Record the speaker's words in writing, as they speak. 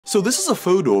So this is a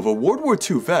photo of a World War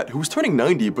II vet who was turning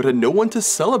 90 but had no one to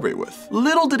celebrate with.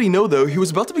 Little did he know though, he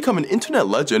was about to become an internet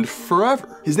legend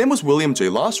forever. His name was William J.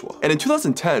 Lashwa, and in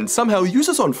 2010, somehow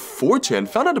users on 4chan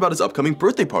found out about his upcoming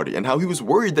birthday party and how he was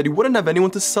worried that he wouldn't have anyone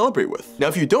to celebrate with. Now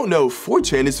if you don't know,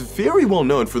 4chan is very well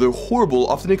known for their horrible,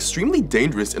 often extremely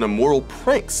dangerous and immoral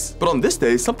pranks. But on this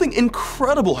day, something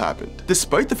incredible happened.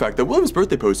 Despite the fact that William's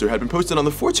birthday poster had been posted on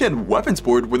the 4chan weapons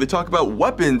board where they talk about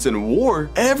weapons and war,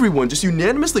 everyone just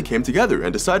unanimously came together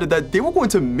and decided that they were going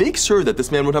to make sure that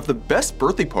this man would have the best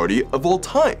birthday party of all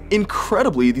time.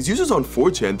 Incredibly, these users on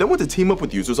 4chan then went to team up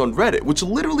with users on Reddit, which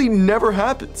literally never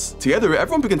happens. Together,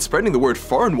 everyone began spreading the word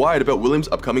far and wide about William's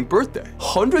upcoming birthday.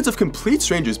 Hundreds of complete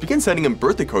strangers began sending him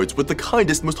birthday cards with the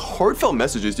kindest, most heartfelt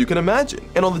messages you can imagine.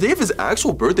 And on the day of his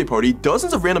actual birthday party,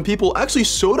 dozens of random people actually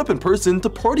showed up in person to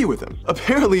party with him.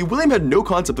 Apparently, William had no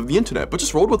concept of the internet, but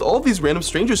just rolled with all of these random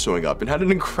strangers showing up and had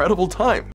an incredible time.